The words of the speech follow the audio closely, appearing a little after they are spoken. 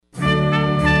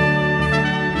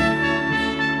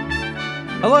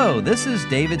Hello, this is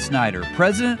David Snyder,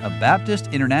 President of Baptist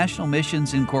International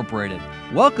Missions Incorporated,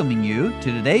 welcoming you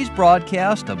to today's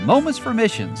broadcast of Moments for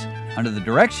Missions under the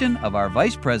direction of our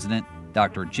Vice President,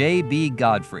 Dr. J.B.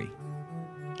 Godfrey.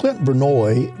 Clint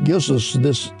Vernoy gives us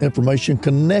this information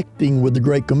connecting with the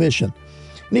Great Commission.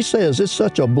 And he says it's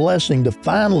such a blessing to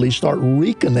finally start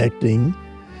reconnecting.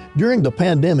 During the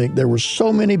pandemic, there were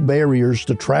so many barriers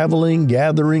to traveling,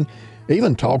 gathering,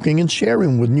 even talking and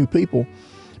sharing with new people.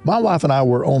 My wife and I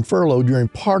were on furlough during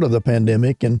part of the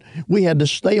pandemic, and we had to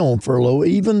stay on furlough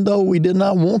even though we did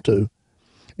not want to.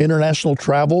 International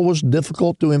travel was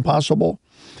difficult to impossible.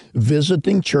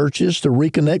 Visiting churches to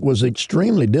reconnect was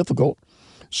extremely difficult.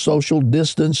 Social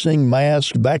distancing,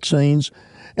 masks, vaccines,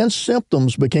 and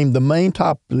symptoms became the main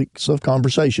topics of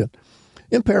conversation.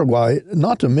 In Paraguay,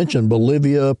 not to mention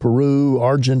Bolivia, Peru,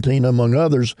 Argentina, among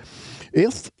others,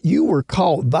 if you were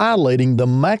caught violating the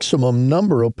maximum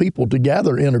number of people to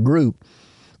gather in a group,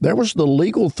 there was the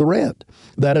legal threat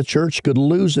that a church could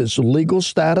lose its legal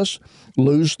status,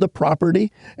 lose the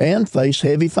property, and face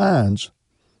heavy fines.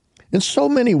 In so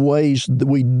many ways,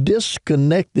 we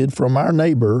disconnected from our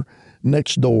neighbor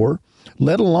next door,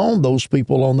 let alone those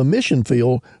people on the mission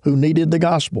field who needed the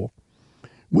gospel.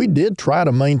 We did try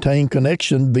to maintain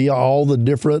connection via all the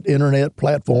different internet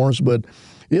platforms, but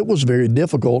it was very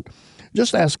difficult.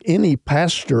 Just ask any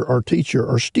pastor or teacher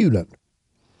or student.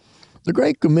 The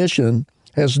Great Commission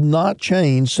has not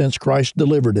changed since Christ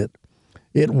delivered it.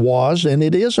 It was and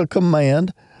it is a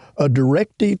command, a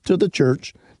directive to the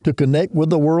church to connect with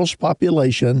the world's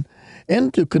population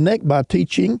and to connect by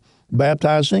teaching,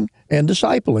 baptizing, and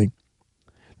discipling.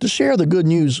 To share the good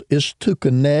news is to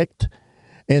connect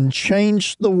and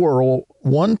change the world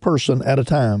one person at a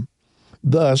time.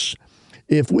 Thus,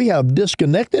 if we have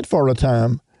disconnected for a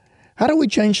time, how do we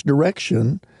change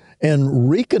direction and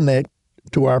reconnect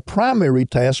to our primary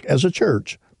task as a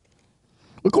church?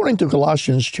 According to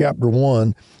Colossians chapter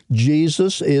 1,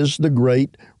 Jesus is the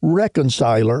great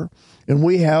reconciler, and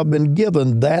we have been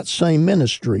given that same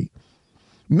ministry.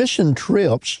 Mission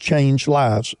trips change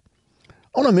lives.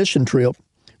 On a mission trip,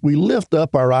 we lift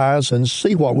up our eyes and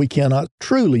see what we cannot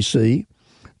truly see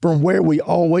from where we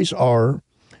always are,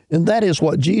 and that is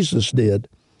what Jesus did.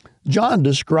 John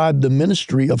described the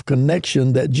ministry of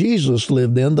connection that Jesus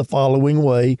lived in the following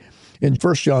way in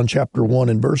 1 John chapter 1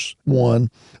 and verse 1,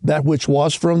 that which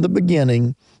was from the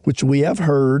beginning, which we have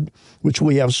heard, which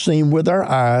we have seen with our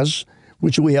eyes,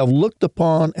 which we have looked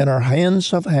upon and our hands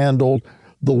have handled,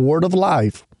 the word of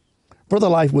life. For the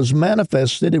life was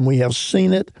manifested, and we have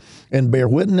seen it, and bear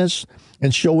witness,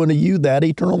 and show unto you that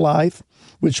eternal life,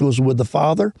 which was with the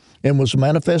Father, and was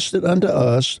manifested unto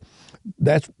us.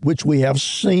 That which we have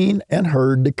seen and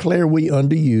heard declare we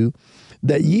unto you,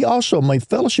 that ye also may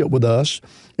fellowship with us.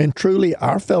 And truly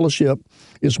our fellowship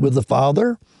is with the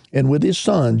Father and with His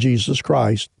Son, Jesus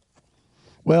Christ.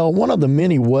 Well, one of the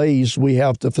many ways we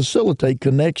have to facilitate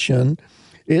connection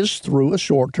is through a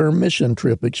short-term mission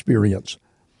trip experience.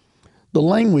 The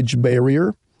language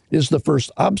barrier is the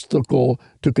first obstacle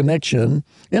to connection,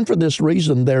 and for this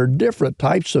reason there are different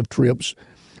types of trips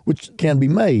which can be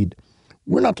made.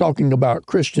 We're not talking about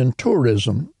Christian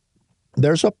tourism.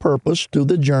 There's a purpose to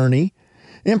the journey,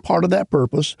 and part of that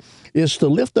purpose is to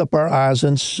lift up our eyes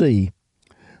and see.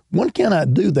 One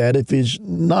cannot do that if he's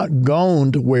not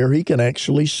gone to where he can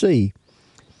actually see.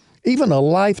 Even a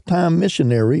lifetime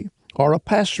missionary or a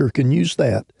pastor can use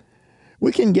that.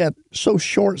 We can get so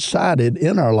short-sighted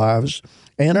in our lives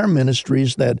and our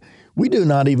ministries that we do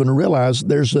not even realize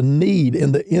there's a need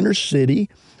in the inner city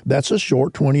that's a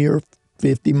short 20 or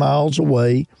 50 miles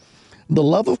away. The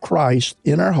love of Christ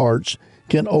in our hearts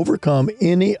can overcome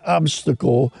any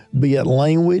obstacle, be it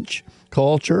language,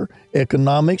 culture,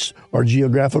 economics, or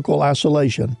geographical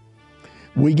isolation.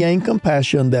 We gain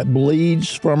compassion that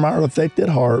bleeds from our affected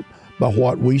heart by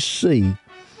what we see.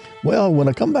 Well, when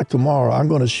I come back tomorrow, I'm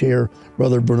going to share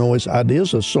Brother Vernoy's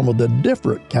ideas of some of the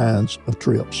different kinds of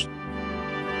trips.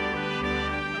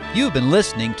 You've been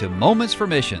listening to Moments for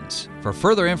Missions. For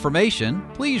further information,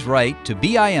 please write to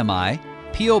BIMI,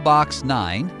 P.O. Box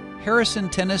 9, Harrison,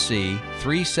 Tennessee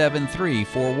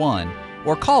 37341,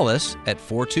 or call us at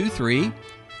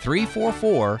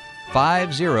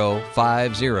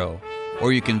 423-344-5050.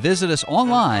 Or you can visit us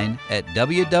online at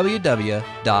www.bimi.org.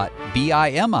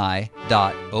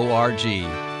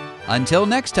 Until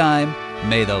next time,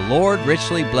 may the Lord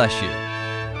richly bless you.